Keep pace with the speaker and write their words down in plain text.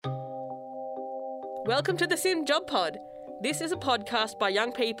Welcome to the SYN Job Pod. This is a podcast by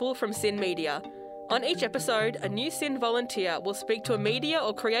young people from SYN Media. On each episode, a new SYN volunteer will speak to a media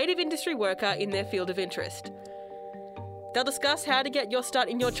or creative industry worker in their field of interest. They'll discuss how to get your start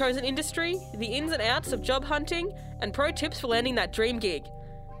in your chosen industry, the ins and outs of job hunting, and pro tips for landing that dream gig.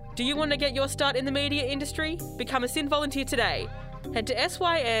 Do you want to get your start in the media industry? Become a SYN volunteer today. Head to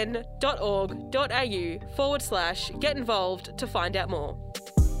syn.org.au/get involved to find out more.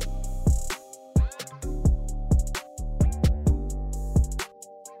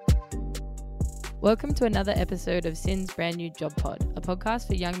 Welcome to another episode of SYN's brand new Job Pod, a podcast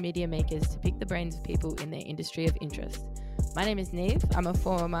for young media makers to pick the brains of people in their industry of interest. My name is Neve. I'm a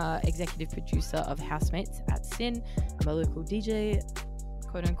former executive producer of Housemates at SYN. I'm a local DJ,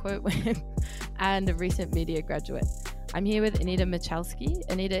 quote unquote, and a recent media graduate. I'm here with Anita Michalski.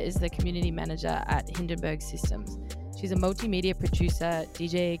 Anita is the community manager at Hindenburg Systems. She's a multimedia producer,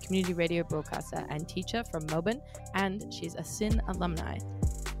 DJ, community radio broadcaster, and teacher from Melbourne, and she's a SYN alumni.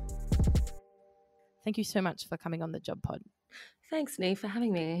 Thank you so much for coming on the Job Pod. Thanks, Neve, for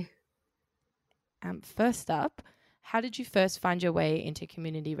having me. First up, how did you first find your way into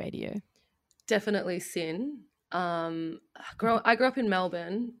community radio? Definitely SYN. I grew up in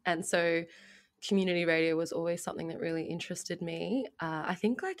Melbourne, and so community radio was always something that really interested me. I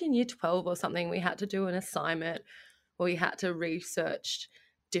think like in year 12 or something, we had to do an assignment where we had to research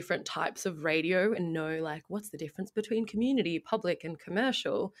different types of radio and know like what's the difference between community, public and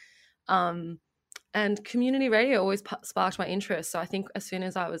commercial. And community radio always sparked my interest. So I think as soon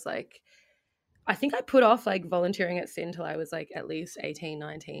as I was like, I think I put off like volunteering at SYN till I was like at least 18,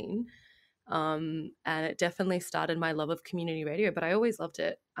 19. And it definitely started my love of community radio, but I always loved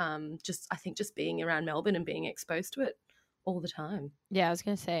it. I think just being around Melbourne and being exposed to it all the time. Yeah, I was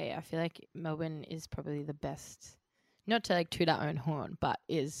going to say, I feel like Melbourne is probably the best, not to like toot our own horn, but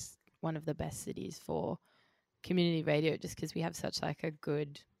is one of the best cities for community radio just because we have such like a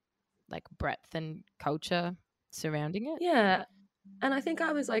good like breadth and culture surrounding it. Yeah. And I think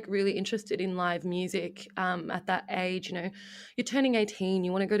I was like really interested in live music at that age. You know, you're turning 18,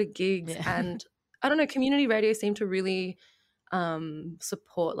 you want to go to gigs, and I don't know, community radio seemed to really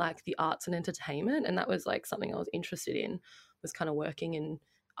support like the arts and entertainment, and that was like something I was interested in, was kind of working in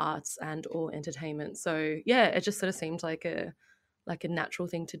arts and or entertainment. So yeah, it just sort of seemed like a natural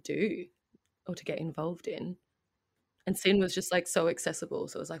thing to do or to get involved in. And SYN was just like so accessible.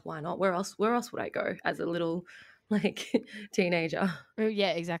 So it was like, why not? Where else would I go as a little like teenager? Oh,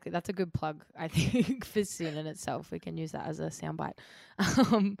 yeah, exactly. That's a good plug, I think, for SYN in itself. We can use that as a soundbite.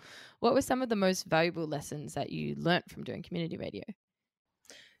 What were some of the most valuable lessons that you learnt from doing community radio?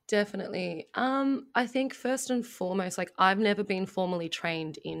 Definitely. I think first and foremost, like I've never been formally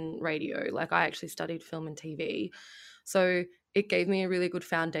trained in radio. Like I actually studied film and TV. So it gave me a really good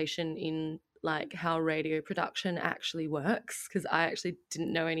foundation in like how radio production actually works, because I actually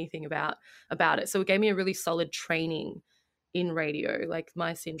didn't know anything about it. So it gave me a really solid training in radio. Like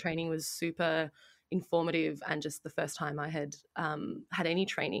my SYN training was super informative, and just the first time I had had any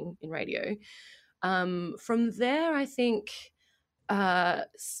training in radio. From there, I think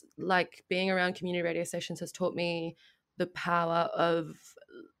like being around community radio stations has taught me the power of,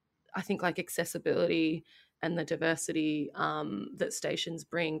 I think, like accessibility and the diversity that stations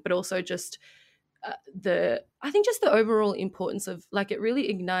bring, but also just the overall importance of like, it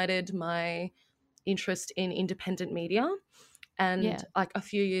really ignited my interest in independent media. And like a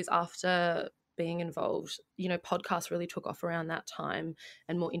few years after being involved, you know, podcasts really took off around that time,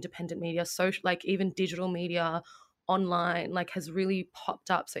 and more independent media, social, like even digital media, online, like has really popped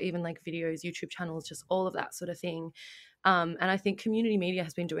up. So even like videos, YouTube channels, just all of that sort of thing. And I think community media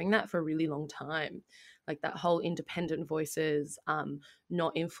has been doing that for a really long time. Like that whole independent voices,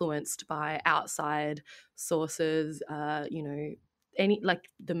 not influenced by outside sources, you know, any like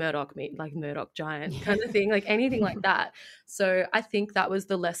the Murdoch giant kind of thing, like anything like that. So I think that was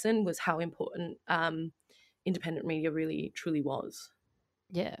the lesson, was how important independent media really truly was.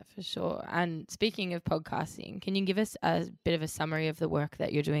 Yeah, for sure. And speaking of podcasting, can you give us a bit of a summary of the work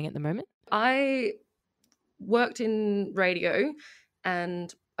that you're doing at the moment? I worked in radio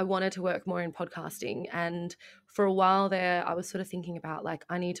and I wanted to work more in podcasting. And for a while there, I was sort of thinking about like,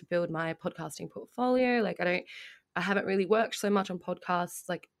 I need to build my podcasting portfolio. Like I haven't really worked so much on podcasts,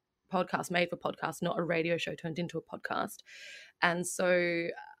 like podcasts made for podcasts, not a radio show turned into a podcast. And so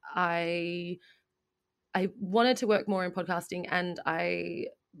I wanted to work more in podcasting, and I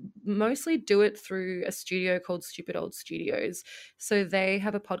mostly do it through a studio called Stupid Old Studios. So they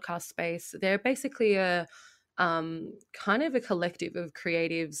have a podcast space. They're basically a kind of a collective of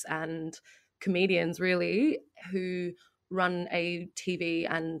creatives and comedians really, who run a TV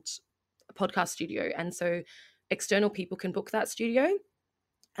and podcast studio. And so external people can book that studio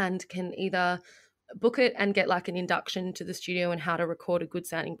and can either book it and get like an induction to the studio and how to record a good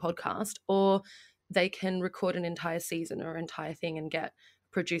sounding podcast, or they can record an entire season or entire thing and get a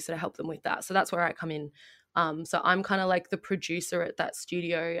producer to help them with that. So that's where I come in. So I'm kind of like the producer at that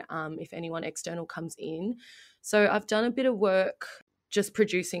studio, if anyone external comes in. So I've done a bit of work just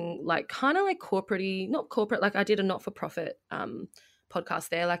producing like kind of like corporate-y, not corporate, like I did a not-for-profit podcast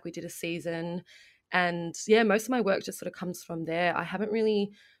there, like we did a season. And yeah, most of my work just sort of comes from there. I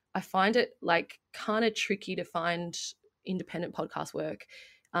find it like kind of tricky to find independent podcast work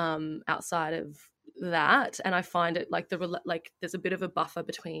outside of that. And I find it like like there's a bit of a buffer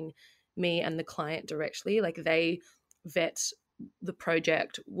between me and the client directly. Like they vet the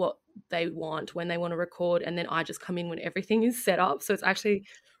project, what they want, when they want to record, and then I just come in when everything is set up. So it's actually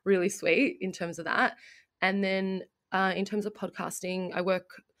really sweet in terms of that. And then in terms of podcasting, I work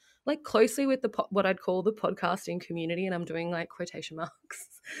like closely with what I'd call the podcasting community, and I'm doing like quotation marks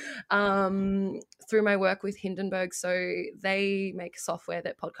through my work with Hindenburg. So they make software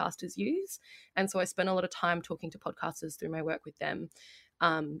that podcasters use, and so I spend a lot of time talking to podcasters through my work with them,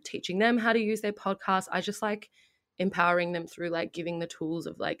 teaching them how to use their podcast. I just like empowering them through like giving the tools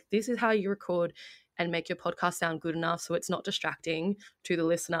of like, this is how you record and make your podcast sound good enough so it's not distracting to the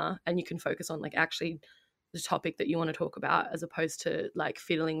listener and you can focus on like actually the topic that you want to talk about, as opposed to like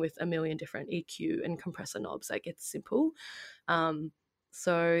fiddling with a million different EQ and compressor knobs. Like it's simple.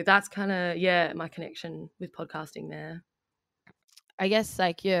 So that's kind of, yeah, my connection with podcasting there. I guess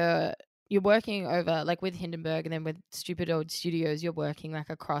like you're working over like with Hindenburg and then with Stupid Old Studios, you're working like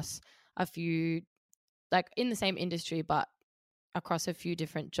across a few, like in the same industry, but across a few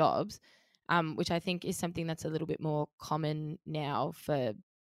different jobs, which I think is something that's a little bit more common now for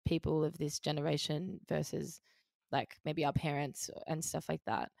people of this generation versus like maybe our parents and stuff like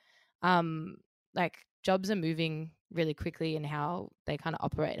that. Like jobs are moving really quickly in how they kind of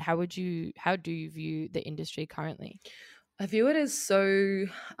operate. How do you view the industry currently? I view it as so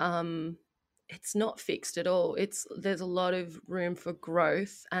it's not fixed at all. There's a lot of room for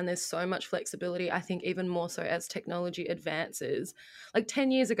growth and there's so much flexibility. I think even more so as technology advances. Like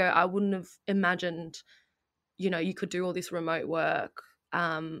 10 years ago, I wouldn't have imagined, you could do all this remote work.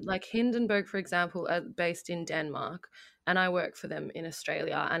 Like Hindenburg, for example, are based in Denmark, and I work for them in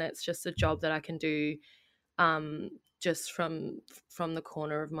Australia, and it's just a job that I can do just from the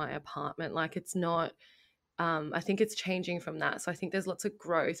corner of my apartment. Like it's not. I think it's changing from that. So I think there's lots of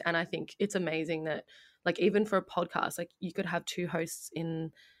growth, and I think it's amazing that, like, even for a podcast, like you could have two hosts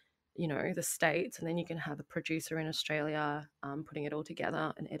in, the States, and then you can have a producer in Australia putting it all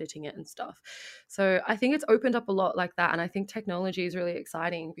together and editing it and stuff. So I think it's opened up a lot like that, and I think technology is really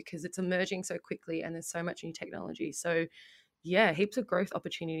exciting because it's emerging so quickly, and there's so much new technology. So yeah, heaps of growth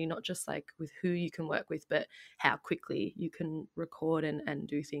opportunity, not just like with who you can work with, but how quickly you can record and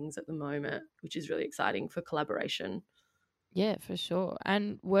do things at the moment, which is really exciting for collaboration. Yeah, for sure.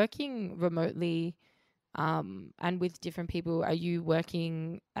 And working remotely, and with different people, are you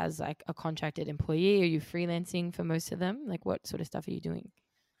working as like a contracted employee? Are you freelancing for most of them? Like what sort of stuff are you doing?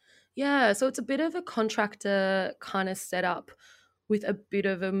 Yeah, so it's a bit of a contractor kind of setup with a bit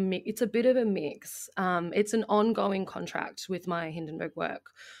of a mix. It's a bit of a mix. It's an ongoing contract with my Hindenburg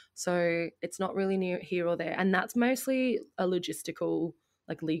work, so it's not really near here or there, and that's mostly a logistical,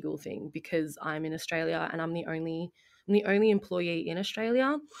 like legal thing because I'm in Australia and I'm the only employee in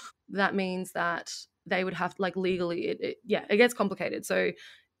Australia. That means that they would have to, like, legally, yeah, it gets complicated. So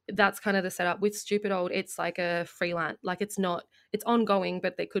that's kind of the setup with Stupid Old. It's like a freelance, like it's ongoing,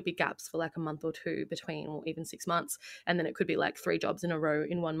 but there could be gaps for like a month or two between, or even 6 months, and then it could be like 3 jobs in a row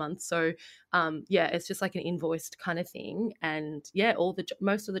in 1 month. So yeah, it's just like an invoiced kind of thing. And yeah,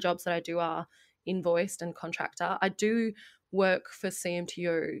 most of the jobs that I do are invoiced and contractor. I do work for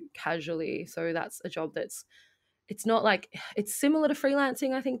CMTO casually, so that's a job it's not like, it's similar to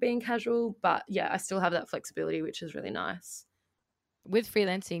freelancing, I think, being casual, but yeah, I still have that flexibility, which is really nice. With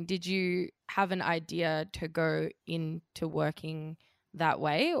freelancing, did you have an idea to go into working that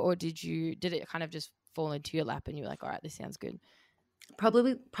way, or did it kind of just fall into your lap and you were like, all right, this sounds good?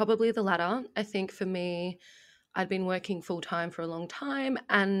 Probably the latter. I think for me, I'd been working full time for a long time,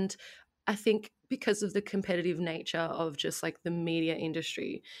 and I think because of the competitive nature of just like the media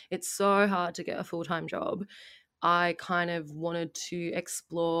industry, it's so hard to get a full time job. I kind of wanted to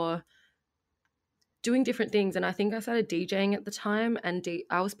explore doing different things, and I think I started DJing at the time, and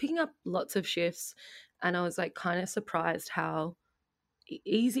I was picking up lots of shifts, and I was like kind of surprised how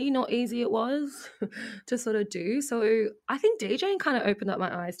not easy it was to sort of do. So I think DJing kind of opened up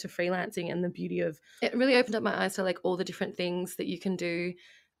my eyes to freelancing, and the beauty of it really opened up my eyes to like all the different things that you can do.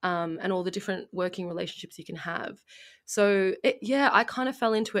 and all the different working relationships you can have. So I kind of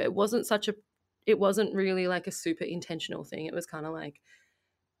fell into it. It wasn't really like a super intentional thing. It was kind of like,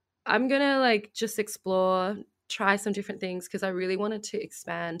 I'm gonna like just explore, try some different things, because I really wanted to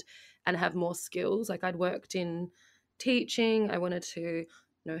expand and have more skills. Like, I'd worked in teaching, I wanted to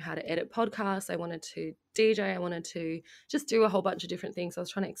know how to edit podcasts, I wanted to DJ, I wanted to just do a whole bunch of different things. I was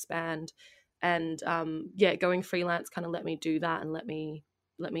trying to expand, and going freelance kind of let me do that and let me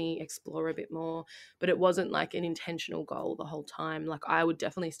explore a bit more. But it wasn't like an intentional goal the whole time. Like, I would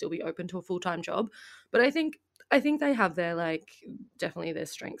definitely still be open to a full-time job, but I think they have their like definitely their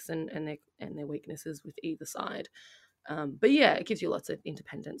strengths and their weaknesses with either side. But yeah, it gives you lots of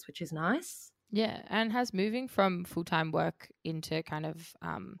independence, which is nice. Yeah, and has moving from full-time work into kind of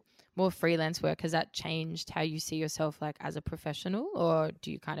more freelance work, has that changed how you see yourself like as a professional, or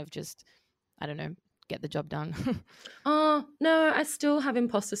do you kind of just, I don't know, get the job done? Oh no, I still have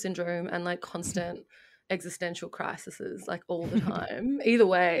imposter syndrome and like constant existential crises like all the time. Either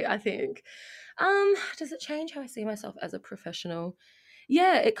way, I think. Does it change how I see myself as a professional?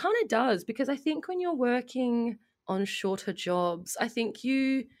 Yeah, it kind of does, because I think when you're working on shorter jobs, I think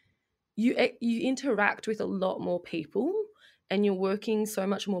you interact with a lot more people, and you're working so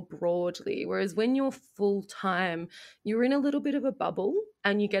much more broadly, whereas when you're full time, you're in a little bit of a bubble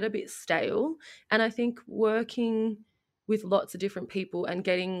and you get a bit stale. And I think working with lots of different people and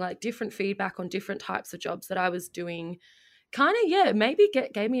getting like different feedback on different types of jobs that I was doing kind of, maybe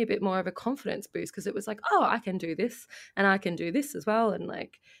gave me a bit more of a confidence boost, because it was like, oh, I can do this and I can do this as well. And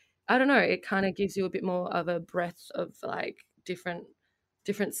like, I don't know, it kind of gives you a bit more of a breadth of like different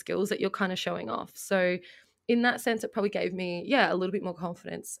skills that you're kind of showing off. So in that sense, it probably gave me, a little bit more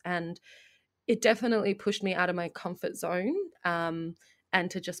confidence, and it definitely pushed me out of my comfort zone, and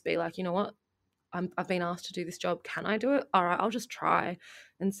to just be like, you know what, I've been asked to do this job. Can I do it? All right, I'll just try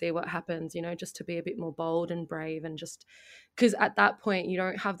and see what happens, just to be a bit more bold and brave. And just because at that point, you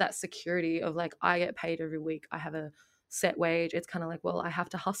don't have that security of like, I get paid every week, I have a set wage. It's kind of like, well, I have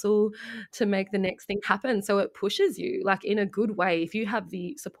to hustle to make the next thing happen. So it pushes you like in a good way. If you have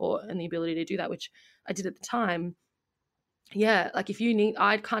the support and the ability to do that, which I did at the time, like if you need,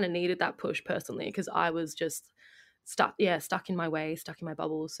 I kind of needed that push personally, because I was just stuck in my way, stuck in my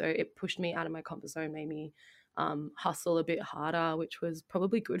bubble. So it pushed me out of my comfort zone, made me hustle a bit harder, which was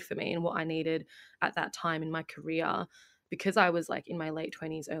probably good for me and what I needed at that time in my career, because I was like in my late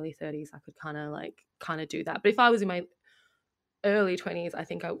 20s, early 30s. I could kind of do that. But if I was in my early 20s, I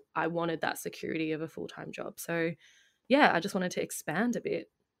think I wanted that security of a full-time job. So I just wanted to expand a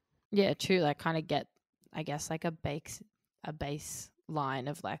bit. Yeah, true. Like kind of get, I guess, like a base line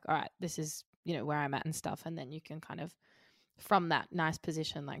of like, all right, this is, where I'm at and stuff. And then you can kind of, from that nice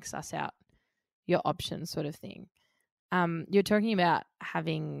position, like suss out your options sort of thing. You're talking about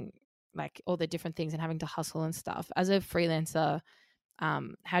having like all the different things and having to hustle and stuff. As a freelancer,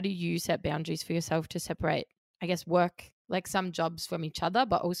 how do you set boundaries for yourself to separate, I guess, work, like some jobs from each other,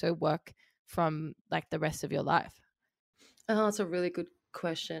 but also work from like the rest of your life? Oh, that's a really good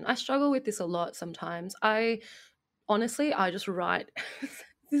question. I struggle with this a lot sometimes. I just write.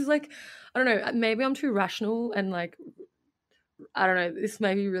 This is like, I don't know, maybe I'm too rational and like, I don't know, this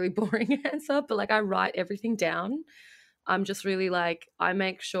may be really boring answer, but like I write everything down. I'm just really like, I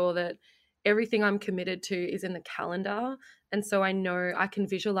make sure that everything I'm committed to is in the calendar. And so I know I can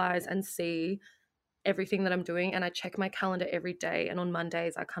visualize and see everything that I'm doing, and I check my calendar every day, and on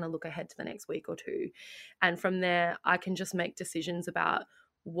Mondays I kind of look ahead to the next week or two, and from there I can just make decisions about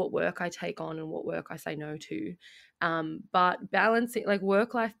what work I take on and what work I say no to. But balancing like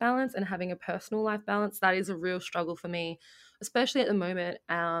work-life balance and having a personal life balance, that is a real struggle for me, especially at the moment,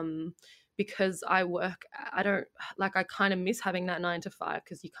 because I don't like, I kind of miss having that 9 to 5,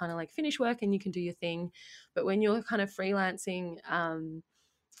 because you kind of like finish work and you can do your thing. But when you're kind of freelancing,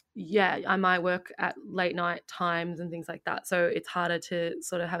 I might work at late night times and things like that. So it's harder to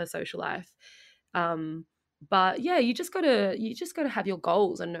sort of have a social life. But you just gotta have your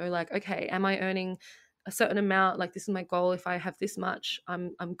goals and know like, okay, am I earning a certain amount? Like, this is my goal. If I have this much,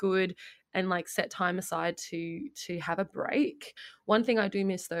 I'm good. And like set time aside to have a break. One thing I do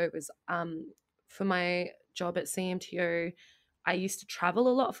miss though is for my job at CMTO, I used to travel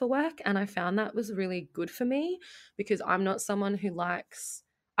a lot for work, and I found that was really good for me, because I'm not someone who likes,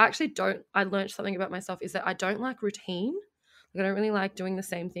 I actually don't, I learned something about myself, is that I don't like routine. Like, I don't really like doing the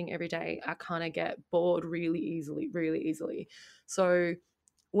same thing every day. I kind of get bored really easily. So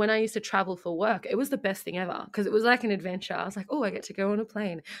when I used to travel for work, it was the best thing ever, because it was like an adventure. I was like, oh, I get to go on a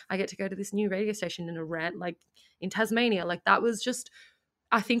plane. I get to go to this new radio station in a rant, like in Tasmania. Like, that was just,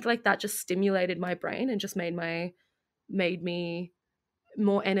 I think like that just stimulated my brain and just made me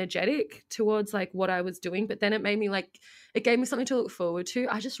more energetic towards like what I was doing, but then it made me like, it gave me something to look forward to.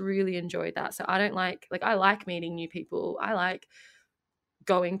 I just really enjoyed that. So I don't like I like meeting new people. I like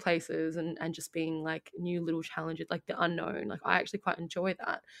going places and just being like new little challenges, like the unknown. Like I actually quite enjoy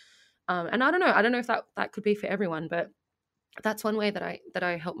that. And I don't know if that could be for everyone, but that's one way that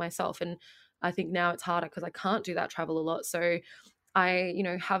I help myself. And I think now it's harder because I can't do that travel a lot. So I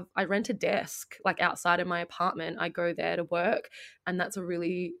rent a desk like outside of my apartment. I go there to work, and that's a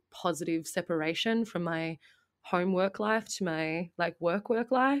really positive separation from my home work life to my like work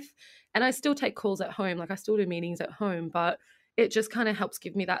life. And I still take calls at home, like I still do meetings at home, but it just kind of helps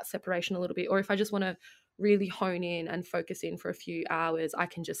give me that separation a little bit. Or if I just want to really hone in and focus in for a few hours, I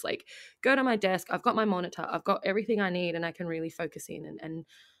can just like go to my desk. I've got my monitor, I've got everything I need, and I can really focus in and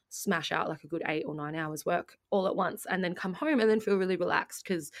smash out like a good 8 or 9 hours work all at once, and then come home and then feel really relaxed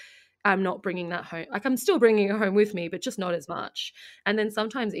because I'm not bringing that home. Like I'm still bringing it home with me, but just not as much. And then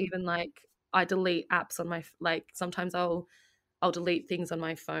sometimes even like I delete apps on my, like sometimes I'll delete things on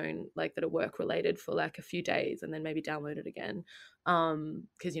my phone like that are work related for like a few days and then maybe download it again.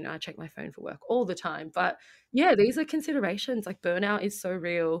 Because I check my phone for work all the time. But yeah, these are considerations. Like burnout is so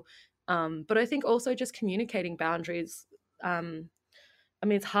real. But I think also just communicating boundaries. I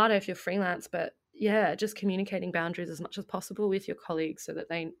mean, it's harder if you're freelance, but yeah, just communicating boundaries as much as possible with your colleagues so that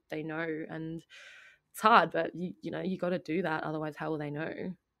they know. And it's hard, but you got to do that. Otherwise, how will they know?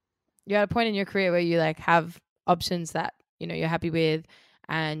 You're at a point in your career where you like have options that you're happy with,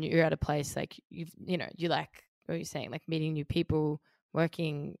 and you're at a place like you like what you're saying, like meeting new people,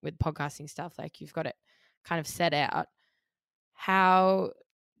 working with podcasting stuff, like you've got it kind of set out. How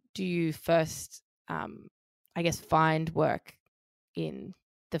do you first I guess find work in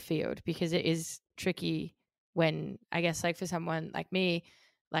the field? Because it is tricky when, I guess, like for someone like me,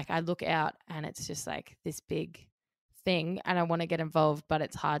 like I look out and it's just like this big thing and I want to get involved, but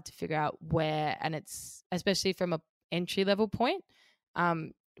it's hard to figure out where, and it's especially from a entry level point.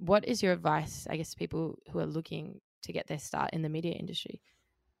 What is your advice, I guess, to people who are looking to get their start in the media industry?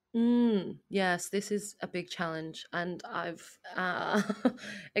 Yes, this is a big challenge, and I've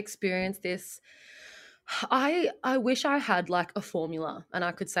experienced this. I wish I had like a formula, and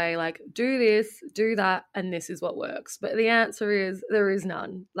I could say like do this, do that, and this is what works. But the answer is there is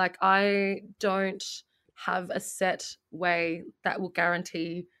none. Like I don't have a set way that will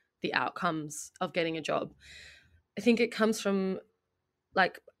guarantee the outcomes of getting a job. I think it comes from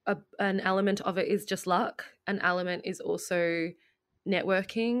like an element of it is just luck. An element is also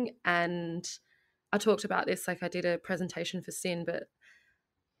networking. And I talked about this, like I did a presentation for Sin, but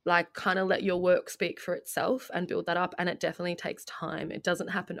like kind of let your work speak for itself and build that up. And it definitely takes time. It doesn't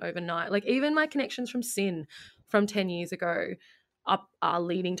happen overnight. Like even my connections from Sin from 10 years ago are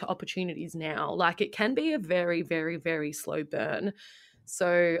leading to opportunities now. Like it can be a very, very, very slow burn.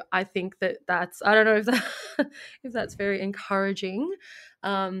 So I think that's, I don't know if that if that's very encouraging,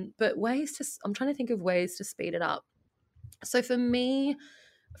 but I'm trying to think of ways to speed it up. So for me,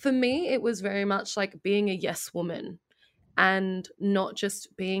 it was very much like being a yes woman and not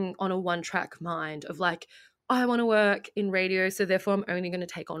just being on a one track mind of like, I want to work in radio, so therefore I'm only going to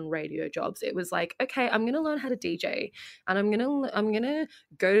take on radio jobs. It was like, okay, I'm going to learn how to DJ, and I'm going to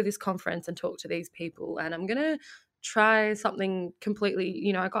go to this conference and talk to these people, and I'm going to try something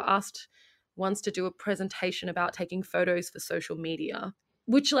completely, I got asked once to do a presentation about taking photos for social media,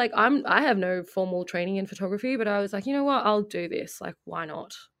 which like I have no formal training in photography, but I was like, you know what, I'll do this. Like, why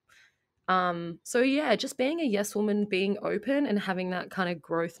not? So yeah, just being a yes woman, being open and having that kind of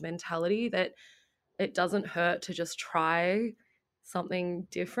growth mentality that it doesn't hurt to just try something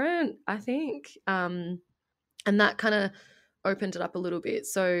different, I think. And that kind of opened it up a little bit.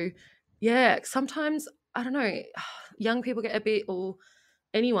 So yeah, sometimes I don't know, young people get a bit, or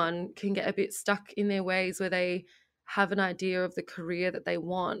anyone can get a bit stuck in their ways where they have an idea of the career that they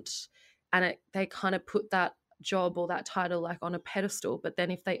want, and they kind of put that job or that title like on a pedestal. But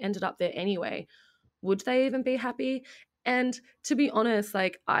then if they ended up there anyway, would they even be happy? And to be honest,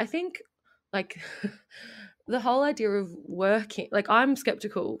 like I think like the whole idea of working, like I'm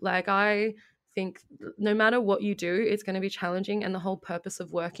skeptical. Like I think no matter what you do, it's going to be challenging, and the whole purpose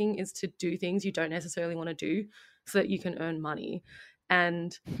of working is to do things you don't necessarily want to do so that you can earn money.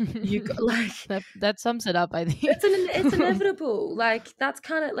 And you like that sums it up, I think. it's inevitable. Like that's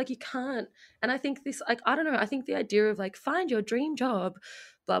kind of like you can't. And I think this, like I don't know, I think the idea of like find your dream job,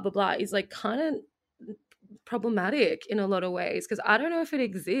 blah blah blah, is like kind of problematic in a lot of ways, because I don't know if it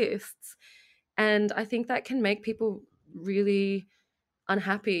exists. And I think that can make people really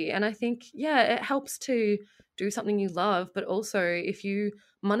unhappy. And I think, yeah, it helps to do something you love, but also if you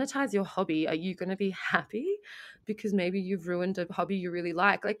monetize your hobby, are you going to be happy? Because maybe you've ruined a hobby you really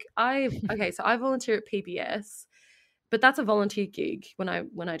like. Like okay, so I volunteer at PBS, but that's a volunteer gig when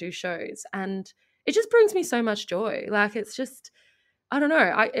I do shows, and it just brings me so much joy. Like it's just, I don't know.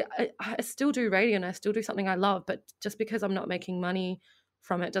 I still do radio and I still do something I love, but just because I'm not making money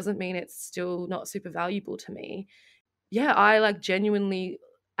from it doesn't mean it's still not super valuable to me. Yeah, I like genuinely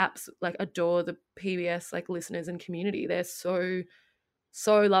like adore the PBS like listeners and community. They're so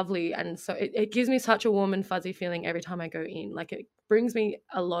lovely, and so it gives me such a warm and fuzzy feeling every time I go in. Like it brings me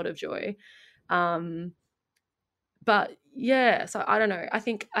a lot of joy. Um but yeah, so I don't know. I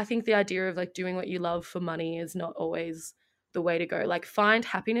think the idea of like doing what you love for money is not always the way to go. Like find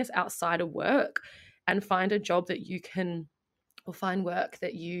happiness outside of work and find a job that you can, or find work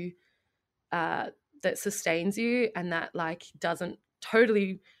that you uh that sustains you and that like doesn't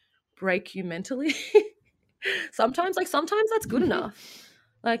totally break you mentally. Sometimes that's good enough.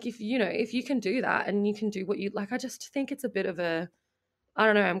 Like if you can do that and you can do what you like, I just think it's a bit of a, I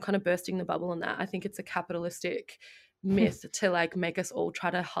don't know, I'm kind of bursting the bubble on that. I think it's a capitalistic myth to like make us all try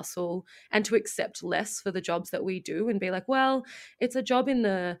to hustle and to accept less for the jobs that we do and be like, well, it's a job in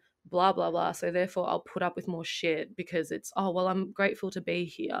the blah blah blah, so therefore I'll put up with more shit because it's, oh well, I'm grateful to be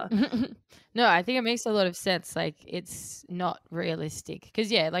here. No, I think it makes a lot of sense. Like it's not realistic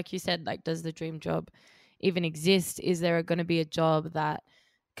because yeah, like you said, like does the dream job even exist? Is there going to be a job that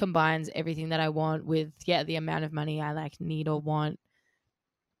combines everything that I want with the amount of money I like need or want?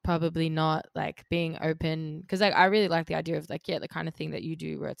 Probably not. Like being open, because like I really like the idea of like the kind of thing that you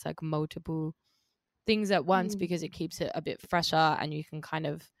do where it's like multiple things at once, because it keeps it a bit fresher and you can kind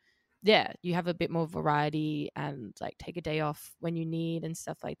of you have a bit more variety and like take a day off when you need and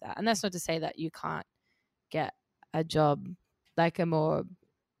stuff like that. And that's not to say that you can't get a job, like a more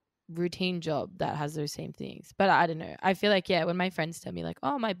routine job that has those same things. But I don't know. I feel like when my friends tell me like,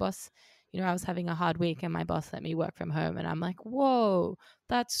 oh, my boss, I was having a hard week and my boss let me work from home, and I'm like, whoa,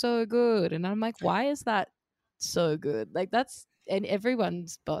 that's so good. And I'm like, why is that so good? Like and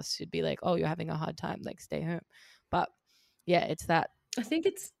everyone's boss should be like, oh, you're having a hard time, like stay home. But it's that. I think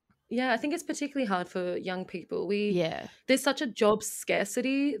it's I think it's particularly hard for young people. Yeah. There's such a job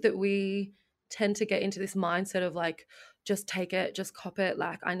scarcity that we tend to get into this mindset of like, just take it, just cop it.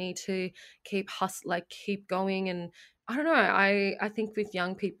 Like I need to keep going. And I don't know. I think with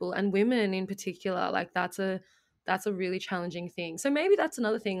young people and women in particular, like that's a really challenging thing. So maybe that's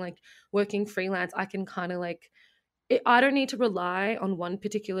another thing. Like working freelance, I can kind of like, I don't need to rely on one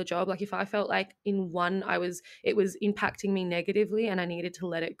particular job. Like if I felt like in one it was impacting me negatively and I needed to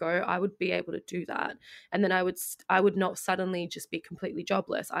let it go, I would be able to do that. And then I would not suddenly just be completely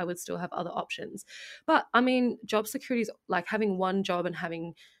jobless. I would still have other options. But I mean, job security is like having one job and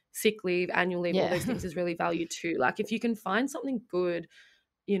having sick leave, annual leave, all those things is really valued too. Like if you can find something good,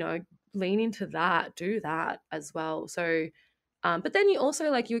 lean into that, do that as well. So but then you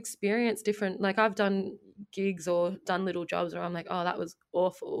also like you experience different, like I've done gigs or done little jobs where I'm like, oh, that was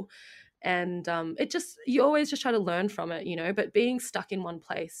awful. And it just, you always just try to learn from it, but being stuck in one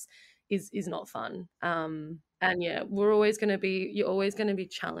place is not fun. And you're always going to be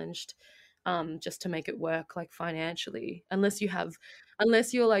challenged just to make it work like financially, unless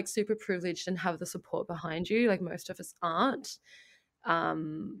you're like super privileged and have the support behind you, like most of us aren't.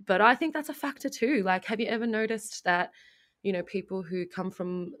 But I think that's a factor too. Like, have you ever noticed that people who come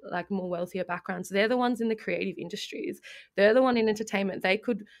from like more wealthier backgrounds, they're the ones in the creative industries, they're the one in entertainment, they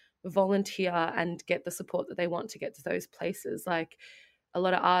could volunteer and get the support that they want to get to those places. Like a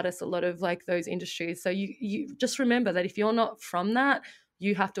lot of artists, a lot of like those industries. So you just remember that if you're not from that,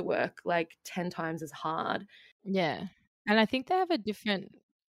 you have to work like 10 times as hard. Yeah. And I think they have a different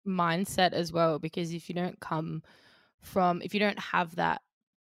mindset as well, because if you don't have that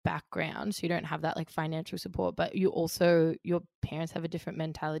background, so you don't have that like financial support, but your parents have a different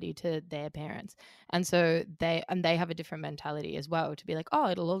mentality to their parents, and so they have a different mentality as well, to be like, oh,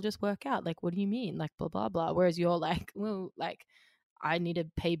 it'll all just work out, like what do you mean, like blah blah blah, whereas you're like, well, like I need to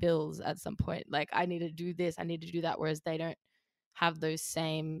pay bills at some point, like I need to do this, I need to do that, whereas they don't have those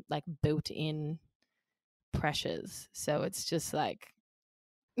same like built-in pressures. So it's just like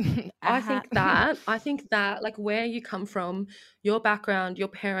I think that like where you come from, your background, your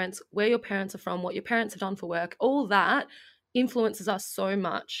parents, where your parents are from, what your parents have done for work, all that influences us so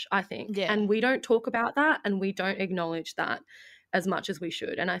much, I think. Yeah. And we don't talk about that and we don't acknowledge that as much as we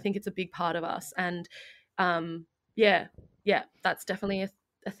should. And I think it's a big part of us. And yeah, that's definitely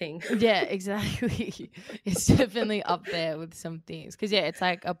a thing. Yeah, exactly. It's definitely up there with some things. Because it's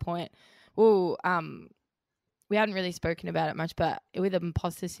like a point. Well, we hadn't really spoken about it much, but with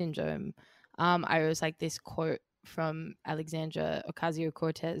imposter syndrome, I was like this quote from Alexandra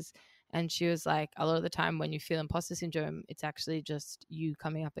Ocasio-Cortez, and she was like, a lot of the time when you feel imposter syndrome, it's actually just you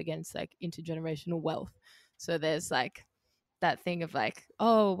coming up against like intergenerational wealth. So there's like that thing of like,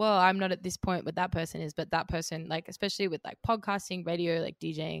 oh, well, I'm not at this point, but that person is. But that person, like, especially with like podcasting, radio, like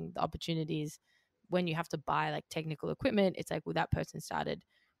DJing, the opportunities when you have to buy like technical equipment, it's like, well, that person started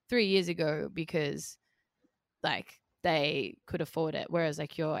 3 years ago because like they could afford it. Whereas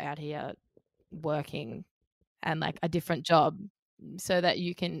like you're out here working and like a different job so that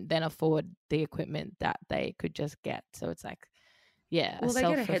you can then afford the equipment that they could just get. So it's like, yeah, a Well, they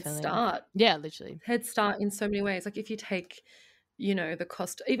get a head self-fulfilling. start. Yeah, literally. Head start in so many ways. Like if you take, you know, the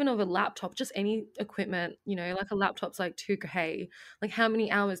cost even of a laptop, just any equipment, you know, like a laptop's like 2K. Like how many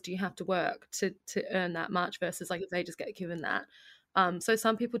hours do you have to work to earn that much versus like if they just get given that. So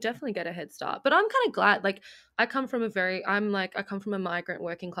some people definitely get a head start. But I'm kind of glad, like I come from a migrant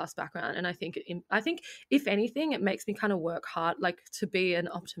working class background, and I think if anything, it makes me kind of work hard, like to be an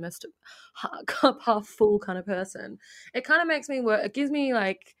optimist, cup half full kind of person. It kind of makes me work. It gives me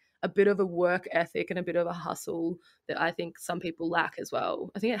like a bit of a work ethic and a bit of a hustle that I think some people lack as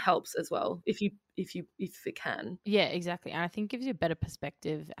well. I think it helps as well if it can. Yeah, exactly. And I think gives you a better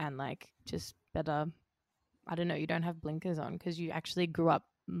perspective and like just better, I don't know, you don't have blinkers on because you actually grew up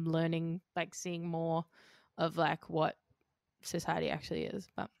learning, like seeing more of like what society actually is.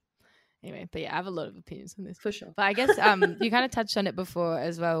 But anyway, but yeah, I have a lot of opinions on this. For sure. But I guess you kind of touched on it before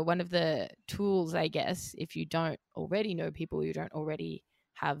as well. One of the tools, I guess, if you don't already know people, you don't already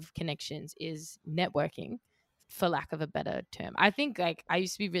have connections, is networking, for lack of a better term. I think like I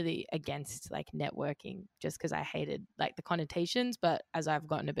used to be really against like networking just because I hated like the connotations. But as I've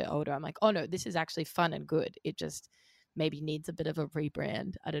gotten a bit older, I'm like, oh no, this is actually fun and good. It just maybe needs a bit of a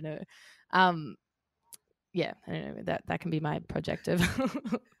rebrand. I don't know. Yeah, I don't know. That can be my project of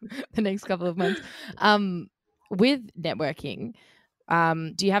the next couple of months. With networking,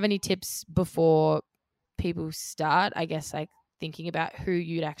 do you have any tips before people start? I guess like thinking about who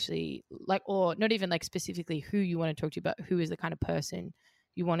you'd actually like, or not even like specifically who you want to talk to, but who is the kind of person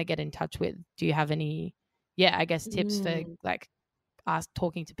you want to get in touch with. Do you have any, yeah, I guess tips for like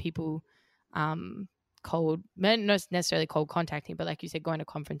talking to people, cold, not necessarily cold contacting, but like you said, going to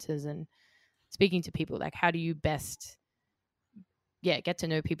conferences and speaking to people? Like, how do you best, get to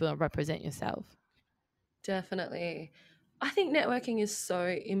know people and represent yourself? Definitely. I think networking is so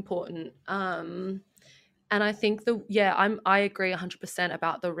important. And I think I agree 100%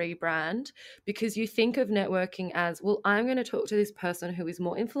 about the rebrand, because you think of networking as, well, I'm going to talk to this person who is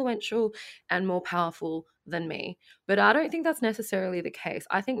more influential and more powerful than me. But I don't think that's necessarily the case.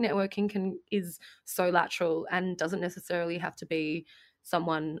 I think networking is so lateral and doesn't necessarily have to be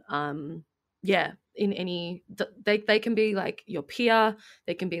someone in any, they can be like your peer,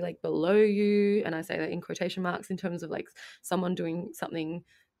 they can be like below you, and I say that in quotation marks, in terms of like someone doing something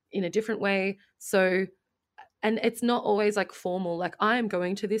in a different way. So, and it's not always like formal, like I'm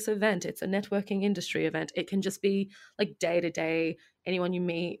going to this event, it's a networking industry event. It can just be like day to day, anyone you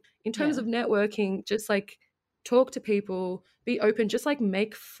meet. In terms Yeah. of networking, just like talk to people, be open, just like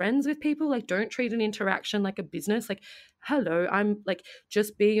make friends with people. Like don't treat an interaction like a business. Like, hello, I'm like,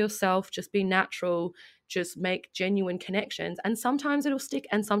 just be yourself, just be natural, just make genuine connections. And sometimes it'll stick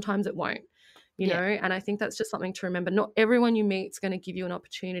and sometimes it won't, you Yeah. know? And I think that's just something to remember. Not everyone you meet is going to give you an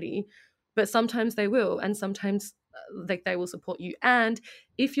opportunity, but sometimes they will, and sometimes like they will support you. And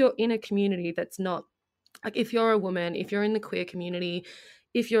if you're in a community that's not, like if you're a woman, if you're in the queer community,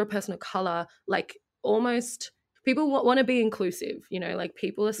 if you're a person of color, like almost people want to be inclusive, you know, like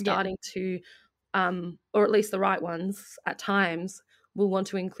people are Yeah. starting to or at least the right ones at times will want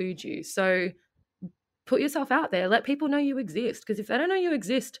to include you. So put yourself out there, let people know you exist, because if they don't know you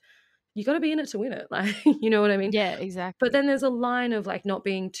exist, you got to be in it to win it. Like, you know what I mean? Yeah, But exactly. then there's a line of like not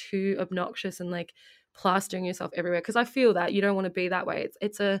being too obnoxious and like plastering yourself everywhere, because I feel that you don't want to be that way.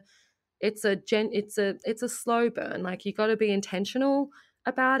 It's a slow burn. Like you got to be intentional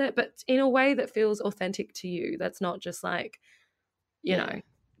about it, but in a way that feels authentic to you. That's not just like, you Yeah. know,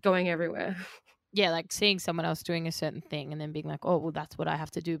 going everywhere. Yeah, like seeing someone else doing a certain thing and then being like, oh, well, that's what I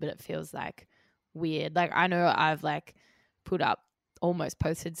have to do, but it feels like weird. Like I know I've like put up, almost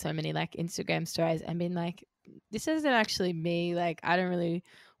posted so many like Instagram stories and been like, this isn't actually me. Like I don't really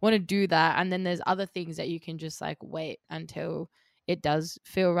want to do that. And then there's other things that you can just like wait until it does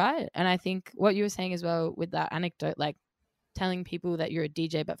feel right. And I think what you were saying as well with that anecdote, like telling people that you're a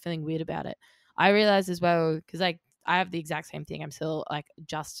DJ but feeling weird about it. I realized as well, because like I have the exact same thing. I'm still like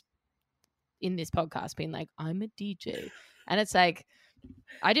just in this podcast being like, I'm a DJ. And it's like,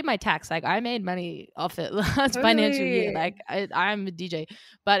 I did my tax. Like, I made money off it last financial year. Like, I'm a DJ.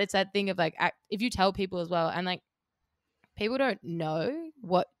 But it's that thing of like, if you tell people as well, and like, people don't know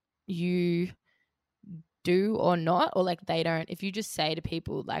what you do or not, or like they don't. If you just say to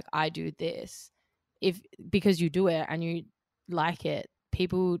people like, I do this, because you do it and you like it,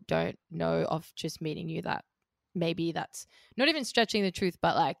 people don't know of just meeting you that maybe that's not even stretching the truth,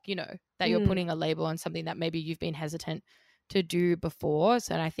 but like, you know, that you're putting a label on something that maybe you've been hesitant to do before.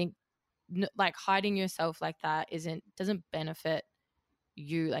 So, and I think like hiding yourself like that doesn't benefit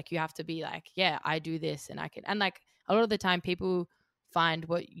you. Like, you have to be like, yeah, I do this and I can, and like a lot of the time people find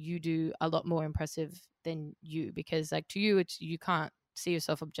what you do a lot more impressive than you, because like to you, it's, you can't see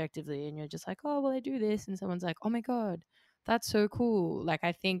yourself objectively and you're just like, oh, well, I do this. And someone's like, oh my God, that's so cool. Like,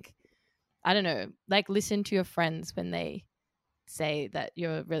 I think, I don't know, like listen to your friends when they say that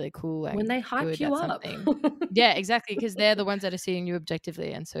you're really cool and when they hype you up. Yeah, exactly, because they're the ones that are seeing you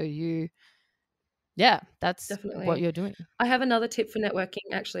objectively, and so that's Definitely what you're doing. I have another tip for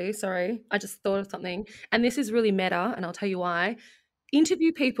networking, actually. Sorry, I just thought of something, and this is really meta, and I'll tell you why.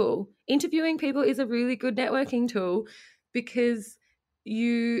 Interview people. Interviewing people is a really good networking tool, because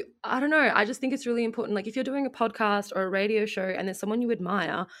I don't know, I just think it's really important. Like, if you're doing a podcast or a radio show and there's someone you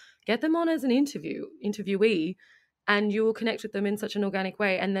admire, get them on as an interviewee, and you will connect with them in such an organic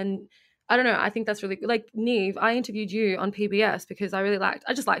way. And then, I don't know, I think that's really, like, Neve, I interviewed you on PBS because I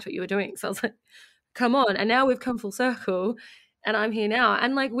just liked what you were doing. So I was like, come on. And now we've come full circle and I'm here now.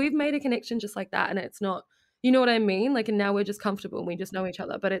 And like, we've made a connection just like that. And it's not, you know what I mean? Like, and now we're just comfortable and we just know each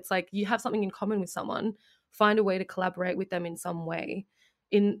other. But it's like, you have something in common with someone, find a way to collaborate with them in some way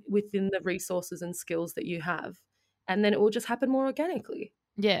within the resources and skills that you have. And then it will just happen more organically.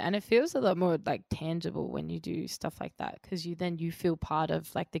 Yeah, and it feels a lot more like tangible when you do stuff like that, because you feel part of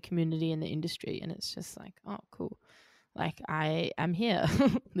like the community and the industry, and it's just like, oh, cool. Like, I am here.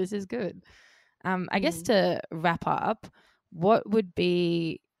 This is good. I guess to wrap up, what would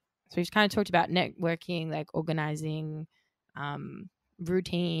be, so we've kind of talked about networking, like organizing,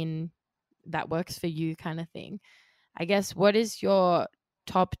 routine that works for you kind of thing. I guess, what is your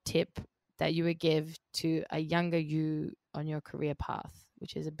top tip that you would give to a younger you on your career path?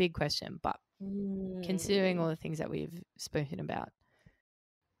 Which is a big question, but considering all the things that we've spoken about.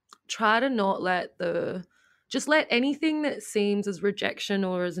 Try to not just let anything that seems as rejection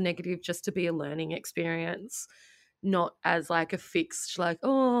or as negative just to be a learning experience, not as like a fixed, like,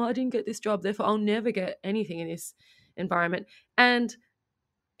 oh, I didn't get this job, therefore I'll never get anything in this environment. And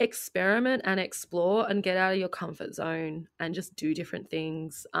experiment and explore and get out of your comfort zone and just do different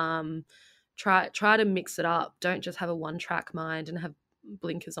things. Try to mix it up. Don't just have a one-track mind and have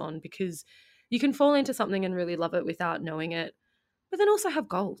blinkers on, because you can fall into something and really love it without knowing it, but then also have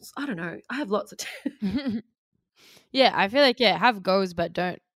goals. I don't know, I have lots of Yeah, I feel like, have goals, but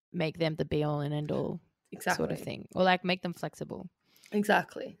don't make them the be all and end all sort of thing, or like make them flexible.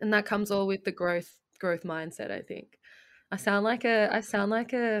 Exactly. And that comes all with the growth mindset. I think I sound like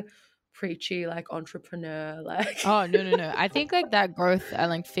a preachy, like, entrepreneur, like. Oh, no. I think like that growth and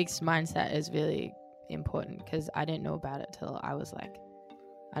like fixed mindset is really important, because I didn't know about it till I was like,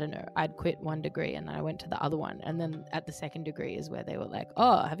 I don't know, I'd quit one degree and then I went to the other one, and then at the second degree is where they were like,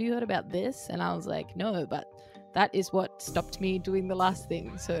 oh, have you heard about this? And I was like, no, but that is what stopped me doing the last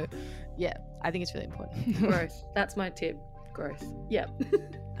thing. So yeah, I think it's really important. Growth. That's my tip. Growth. Yep.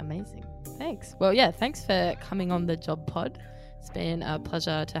 Amazing. Thanks. Well, yeah, thanks for coming on the Job Pod. It's been a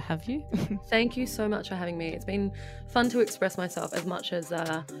pleasure to have you. Thank you so much for having me. It's been fun to express myself, as much as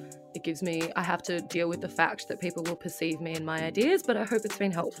it gives me, I have to deal with the fact that people will perceive me and my ideas, but I hope it's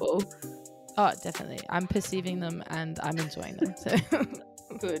been helpful. Oh, definitely. I'm perceiving them and I'm enjoying them. So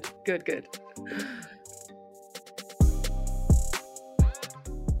Good.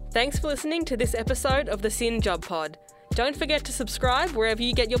 Thanks for listening to this episode of the Sin Job Pod. Don't forget to subscribe wherever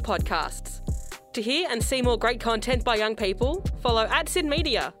you get your podcasts. To hear and see more great content by young people, follow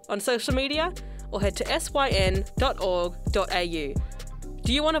 @SynMedia on social media or head to syn.org.au.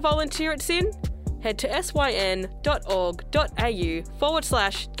 Do you want to volunteer at Syn? Head to syn.org.au/get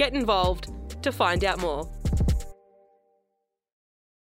involved to find out more.